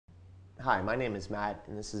Hi, my name is Matt,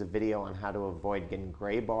 and this is a video on how to avoid getting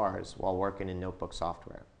gray bars while working in notebook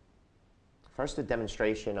software. First, a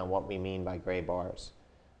demonstration on what we mean by gray bars.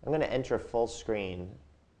 I'm going to enter full screen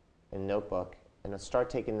in Notebook, and I'll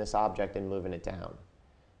start taking this object and moving it down.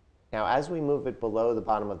 Now, as we move it below the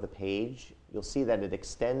bottom of the page, you'll see that it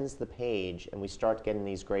extends the page, and we start getting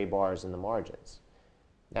these gray bars in the margins.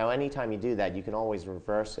 Now, anytime you do that, you can always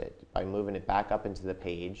reverse it by moving it back up into the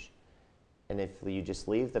page. And if you just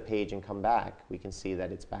leave the page and come back, we can see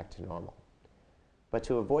that it's back to normal. But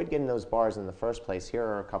to avoid getting those bars in the first place, here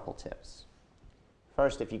are a couple tips.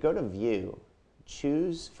 First, if you go to View,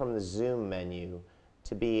 choose from the Zoom menu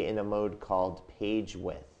to be in a mode called Page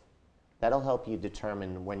Width. That'll help you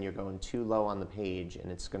determine when you're going too low on the page,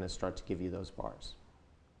 and it's going to start to give you those bars.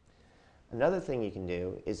 Another thing you can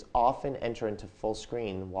do is often enter into full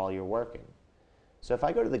screen while you're working. So if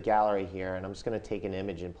I go to the gallery here, and I'm just going to take an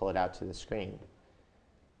image and pull it out to the screen,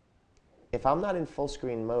 if I'm not in full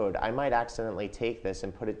screen mode, I might accidentally take this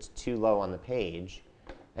and put it too low on the page,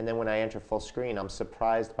 and then when I enter full screen, I'm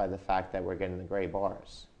surprised by the fact that we're getting the gray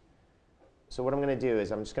bars. So what I'm going to do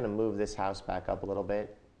is I'm just going to move this house back up a little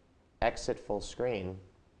bit, exit full screen,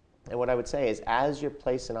 and what I would say is as you're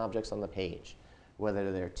placing objects on the page,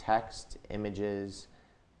 whether they're text, images,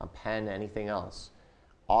 a pen, anything else,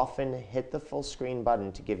 often hit the full screen button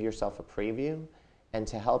to give yourself a preview and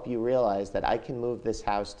to help you realize that I can move this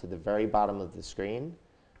house to the very bottom of the screen,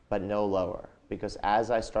 but no lower. Because as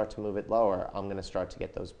I start to move it lower, I'm going to start to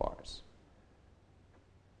get those bars.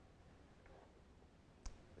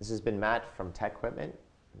 This has been Matt from TechQuipment.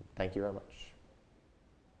 Thank you very much.